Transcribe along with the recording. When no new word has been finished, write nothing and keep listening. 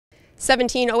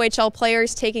17 OHL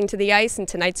players taking to the ice in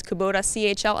tonight's Kubota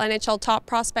CHL NHL Top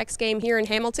Prospects game here in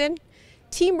Hamilton.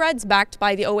 Team Red's backed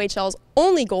by the OHL's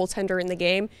only goaltender in the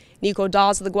game, Nico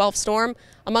Daws of the Guelph Storm,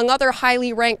 among other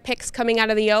highly ranked picks coming out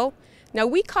of the O. Now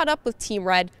we caught up with Team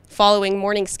Red following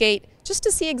morning skate just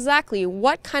to see exactly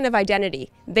what kind of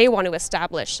identity they want to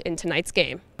establish in tonight's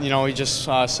game. You know, we just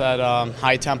said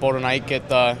high tempo tonight, get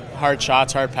the hard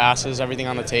shots, hard passes, everything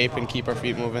on the tape, and keep our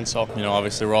feet moving. So, you know,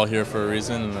 obviously we're all here for a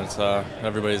reason, and it's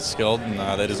everybody's skilled,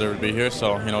 and they deserve to be here.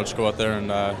 So, you know, just go out there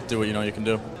and do what you know you can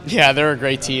do. Yeah, they're a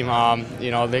great team. You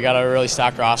know, they got a really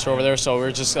stacked roster over there. So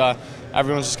we're just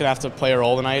everyone's just gonna have to play a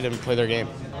role tonight and play their game.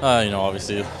 You know,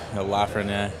 obviously,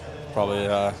 Lafreniere,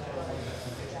 probably.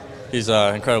 He's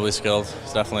incredibly skilled.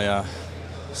 He's definitely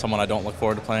someone I don't look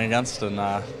forward to playing against. And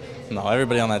no,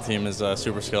 everybody on that team is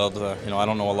super skilled. You know, I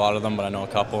don't know a lot of them, but I know a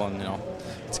couple, and you know,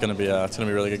 it's gonna be a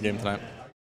really good game tonight.